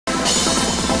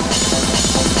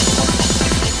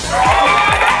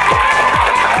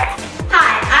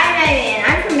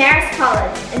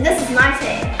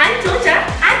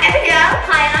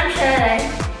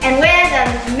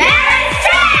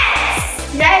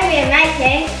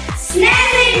making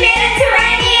snazzy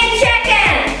Mediterranean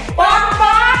chicken,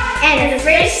 bonbon, and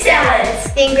fresh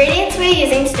salads. The ingredients we're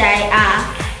using today are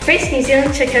fresh New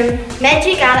Zealand chicken,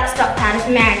 Maggi garlic stock powder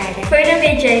for marinating, fruit and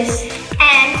veggies,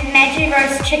 and Maggi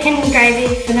roast chicken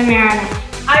gravy for the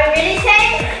marinade. Are you ready,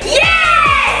 team?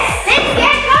 Yes! Let's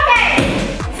get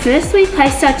cooking! First we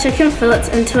placed our chicken fillets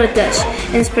into a dish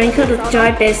and sprinkled with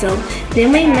dried basil.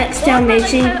 Then we mixed our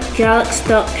Maggi garlic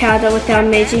stock powder with our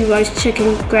Maggi roast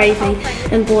chicken gravy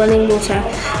in boiling water.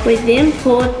 We then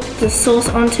poured the sauce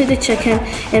onto the chicken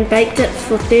and baked it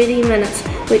for 30 minutes.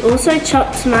 We also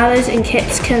chopped tomatoes and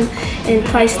capsicum and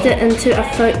placed it into a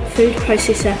food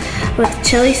processor with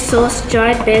chili sauce,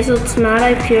 dried basil,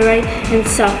 tomato puree and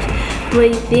salt.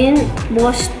 We then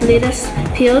washed lettuce,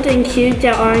 peeled and cubed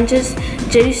our oranges,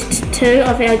 juiced 2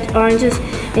 of our oranges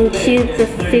and cubed the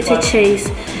feta cheese.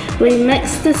 We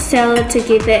mixed the salad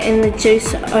together and the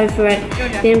juice over it,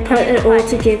 then put it all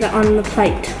together on the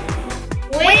plate.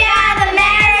 We are the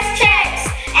Marist chicks,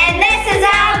 and this is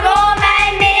our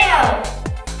gourmet meal.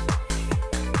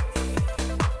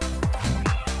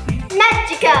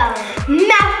 Magical,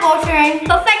 mouth-watering,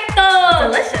 Perfecto!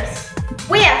 Delicious!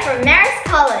 We are from Marist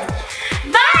College.